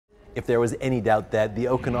If there was any doubt that the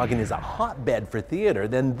Okanagan is a hotbed for theater,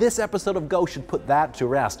 then this episode of Go should put that to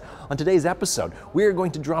rest. On today's episode, we are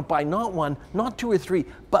going to drop by not one, not two or three,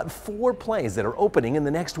 but 4 plays that are opening in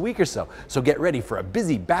the next week or so. So get ready for a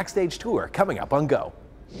busy backstage tour coming up on Go.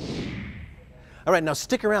 All right, now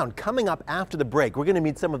stick around. Coming up after the break, we're going to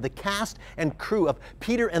meet some of the cast and crew of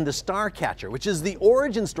Peter and the Starcatcher, which is the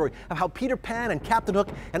origin story of how Peter Pan and Captain Hook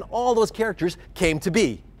and all those characters came to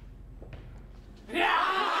be.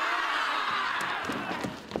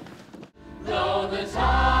 Though the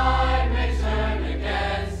tide may turn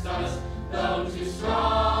against us, though too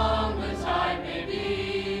strong the tide may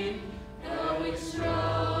be, though each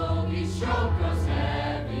stroke grows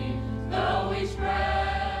heavy, though each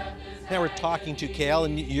breath is Now we're talking to Kale,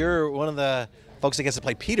 and you're one of the folks that gets to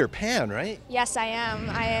play Peter Pan, right? Yes, I am.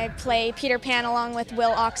 I play Peter Pan along with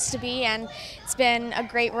Will Oxtoby, and it's been a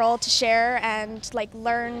great role to share and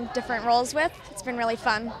learn different roles with. It's been really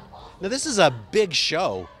fun. Now this is a big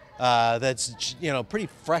show. That's pretty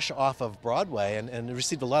fresh off of Broadway and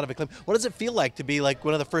received a lot of acclaim. What does it feel like to be like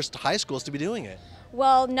one of the first high schools to be doing it?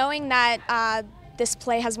 Well, knowing that this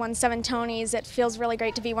play has won 7 Tonys, it feels really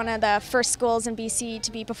great to be one of the first schools in BC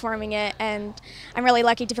to be performing it, and I'm really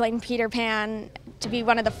lucky to play Peter Pan, to be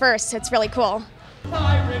one of the first. It's really cool.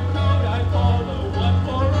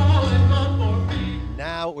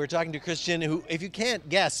 Now we're talking to Christian, who, if you can't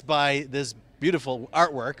guess by this beautiful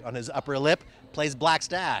artwork on his upper lip, plays Black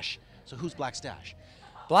Stash. So who's Black Stash?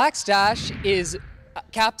 Black Stash is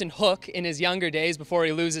Captain Hook in his younger days before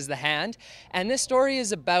he loses the hand. And this story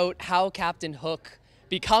is about how Captain Hook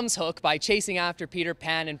becomes Hook by chasing after Peter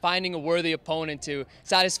Pan and finding a worthy opponent to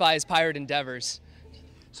satisfy his pirate endeavors.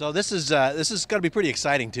 So this is going to be pretty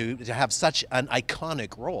exciting to have such an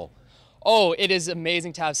iconic role. Oh, it is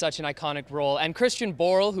amazing to have such an iconic role. And Christian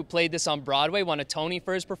Borle, who played this on Broadway, won a Tony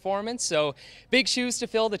for his performance. So big shoes to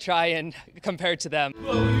fill to try and compare to them.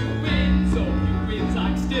 Though you win, so you win,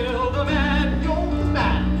 I'm still the man, you're the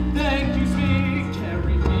man. Thank you, sweet,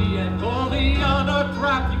 carry me and all the other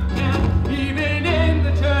crap you can. Even in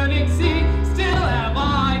the turning sea, still am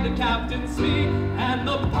I the captain's me. And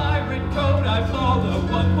the pirate code I follow,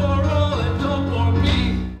 one for all and no for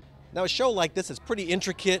me. Now a show like this is pretty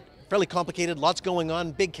intricate, fairly complicated, lots going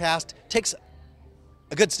on, big cast, takes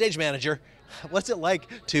a good stage manager. What's it like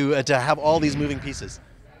to have all these moving pieces?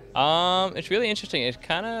 It's really interesting. It's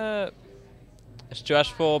kind of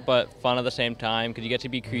stressful but fun at the same time because you get to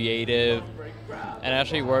be creative and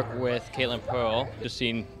actually work with Caitlin Pearl, just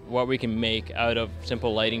seeing what we can make out of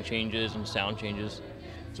simple lighting changes and sound changes.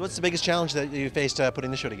 So what's the biggest challenge that you faced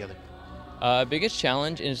putting the show together? Biggest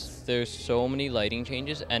challenge is there's so many lighting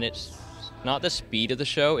changes, and it's not the speed of the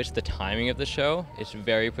show, it's the timing of the show. It's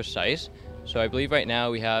very precise. So I believe right now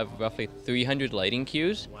we have roughly 300 lighting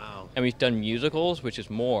cues. Wow. And we've done musicals, which is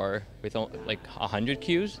more, with like 100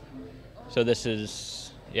 cues. So this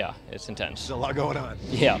is, yeah, it's intense. There's a lot going on.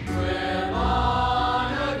 Yeah. Swim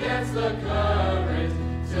on against the current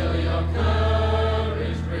till your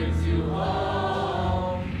courage brings you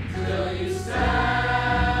home. Till you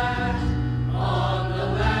stand on the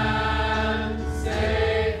land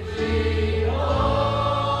safely home.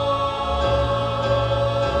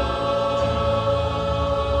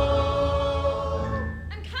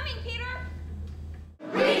 I'm coming, Peter!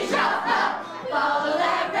 Reach up, follow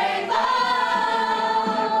that rainbow,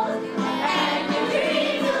 and your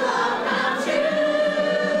dreams will all come true.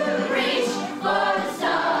 Reach for the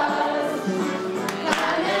stars,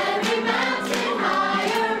 climb every mountain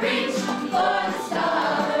higher. Reach for the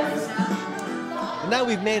stars. And now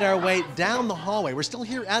we've made our way down the hallway. We're still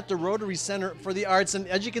here at the Rotary Center for the Arts, and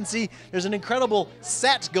as you can see, there's an incredible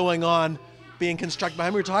set going on being constructed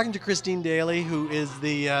behind me. We're talking to Christine Daly, who is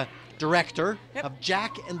the director of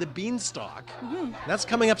Jack and the Beanstalk. That's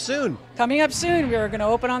coming up soon. Coming up soon. We're going to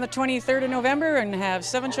open on the 23rd of November and have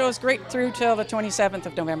 7 shows right through till the 27th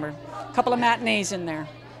of November. A couple of matinees in there.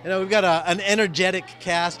 You know, we've got an energetic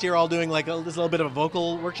cast here all doing like this little bit of a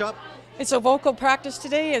vocal workshop. It's a vocal practice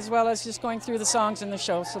today as well as just going through the songs in the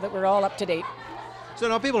show so that we're all up to date. So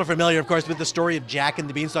now people are familiar, of course, with the story of Jack and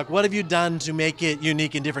the Beanstalk. What have you done to make it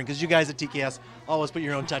unique and different? Because you guys at TKS always put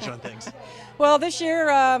your own touch on things. Well, this year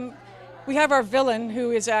we have our villain,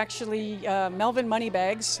 who is actually Melvin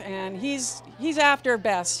Moneybags, and he's after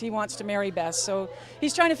Bess. He wants to marry Bess, so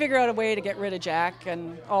he's trying to figure out a way to get rid of Jack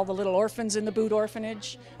and all the little orphans in the Boot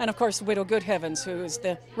Orphanage, and of course Widow Good Heavens, who is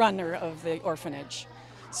the runner of the orphanage.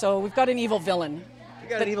 So we've got an evil villain. You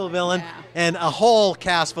got an evil villain and a whole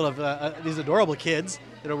cast full of these adorable kids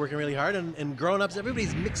that are working really hard, and grown-ups.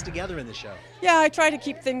 Everybody's mixed together in the show. Yeah, I try to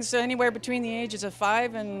keep things anywhere between the ages of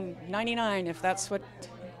 5 and 99, if that's what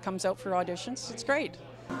comes out for auditions. It's great.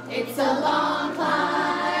 It's a long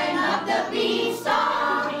climb up the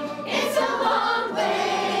beanstalk. It's a long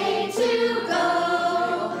way to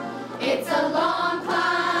go. It's a long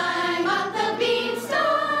climb up the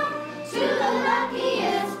beanstalk to the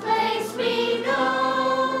luckiest place we go.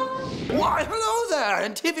 Why, hello there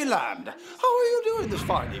in TV land. How are you doing this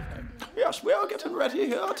fine evening? Yes, we are getting ready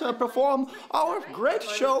here to perform our great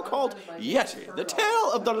show called Yeti, the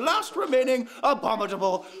tale of the last remaining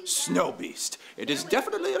abominable snow beast. It is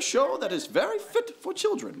definitely a show that is very fit for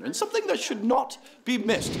children and something that should not be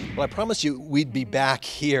missed. Well, I promised you we'd be back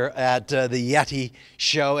here at the Yeti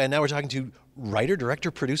show, and now we're talking to writer,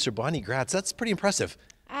 director, producer Bonnie Gratz. That's pretty impressive.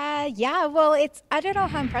 Yeah, well, I don't know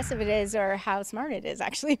how impressive it is or how smart it is,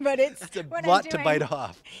 actually, but That's a lot to bite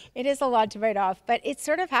off. It is a lot to bite off, but it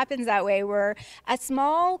sort of happens that way. We're a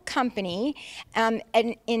small company and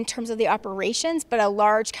in terms of the operations, but a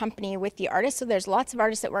large company with the artists. So there's lots of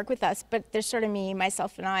artists that work with us, but there's sort of me,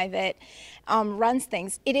 myself, and I that runs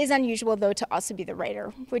things. It is unusual, though, to also be the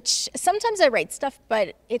writer, which sometimes I write stuff,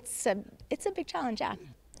 but it's a big challenge, yeah.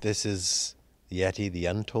 This is Yeti, the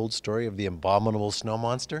untold story of the abominable snow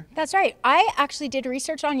monster? That's right. I actually did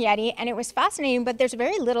research on Yeti, and it was fascinating, but there's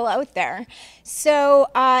very little out there. So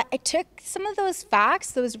I took some of those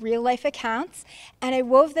facts, those real-life accounts, and I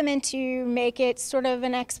wove them in to make it sort of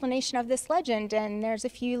an explanation of this legend. And there's a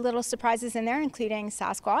few little surprises in there, including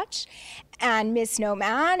Sasquatch and Ms.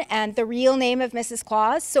 Snowman and the real name of Mrs.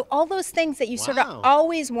 Claus. So all those things that you sort of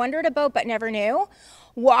always wondered about but never knew.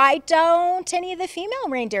 Why don't any of the female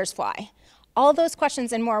reindeers fly? All those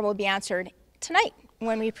questions and more will be answered tonight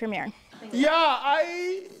when we premiere. Yeah,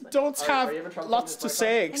 I don't have lots to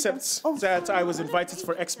say except that I was invited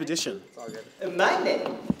for expedition. My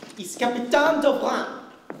name is Capitaine Dobrun.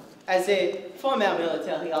 As a former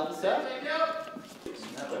military officer,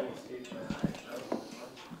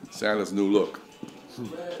 Santa's new look.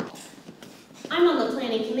 I'm on the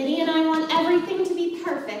planning committee and I want everything to be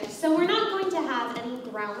perfect, so we're not going to have any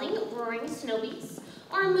growling, roaring snow beasts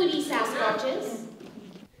or moody Sasquatches.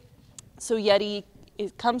 So Yeti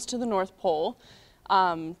comes to the North Pole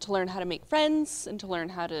to learn how to make friends and to learn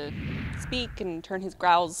how to speak and turn his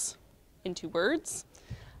growls into words.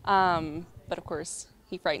 But of course,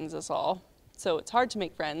 he frightens us all. So it's hard to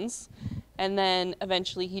make friends. And then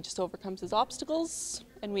eventually he just overcomes his obstacles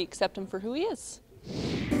and we accept him for who he is.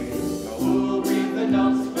 Who'll read the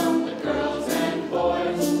notes from the girls and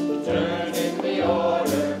boys, turning the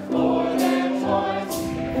order for their toys,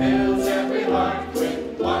 fills every heart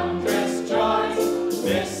with wondrous joys.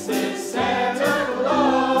 This is Santa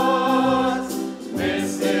Claus.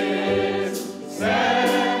 This is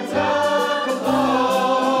Santa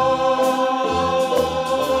Claus.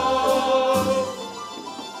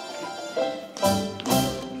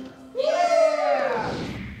 Yeah!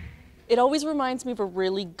 It always reminds me of a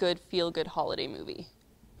really good feel-good holiday movie.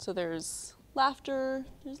 So there's laughter,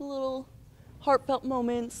 there's a little heartfelt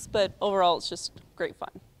moments, but overall it's just great fun.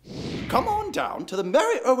 Come on down to the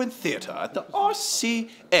Mary Irwin Theatre at the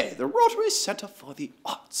RCA, the Rotary Center for the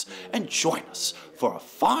Arts, and join us for a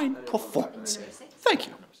fine performance. Thank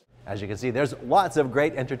you. As you can see, there's lots of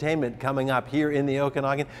great entertainment coming up here in the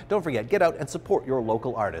Okanagan. Don't forget, get out and support your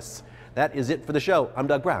local artists. That is it for the show. I'm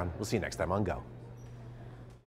Doug Brown. We'll see you next time on Go.